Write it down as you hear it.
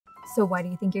So why do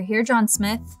you think you're here, John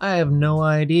Smith? I have no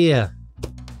idea.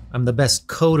 I'm the best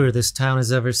coder this town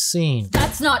has ever seen.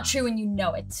 That's not true and you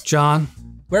know it. John,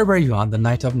 where were you on the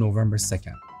night of November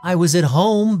 2nd? I was at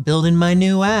home building my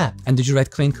new app. And did you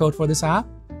write clean code for this app?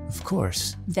 Of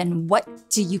course. Then what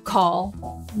do you call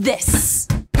this?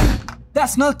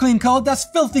 That's not clean code, that's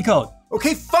filthy code.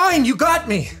 Okay, fine, you got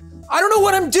me. I don't know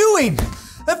what I'm doing.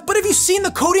 But have you seen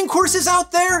the coding courses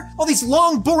out there? All these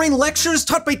long, boring lectures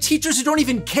taught by teachers who don't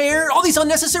even care. All these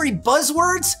unnecessary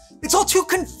buzzwords. It's all too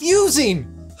confusing.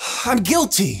 I'm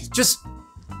guilty. Just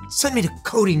send me to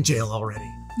coding jail already.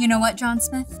 You know what, John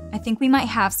Smith? I think we might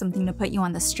have something to put you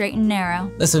on the straight and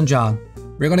narrow. Listen, John,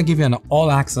 we're gonna give you an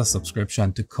all-access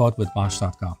subscription to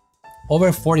codewithmosh.com.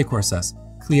 Over 40 courses,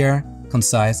 clear,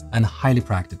 concise, and highly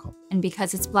practical. And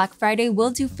because it's Black Friday,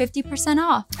 we'll do 50%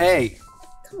 off. Hey.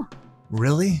 Come on.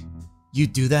 Really? You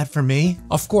do that for me?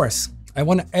 Of course. I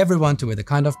want everyone to be the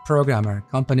kind of programmer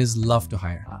companies love to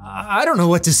hire. I don't know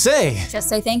what to say. Just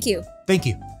say thank you. Thank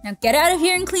you. Now get out of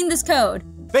here and clean this code.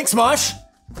 Thanks, Mosh.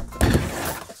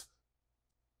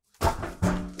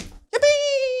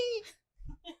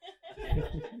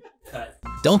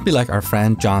 Don't be like our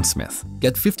friend John Smith.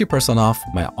 Get 50% off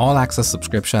my all-access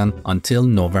subscription until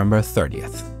November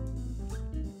 30th.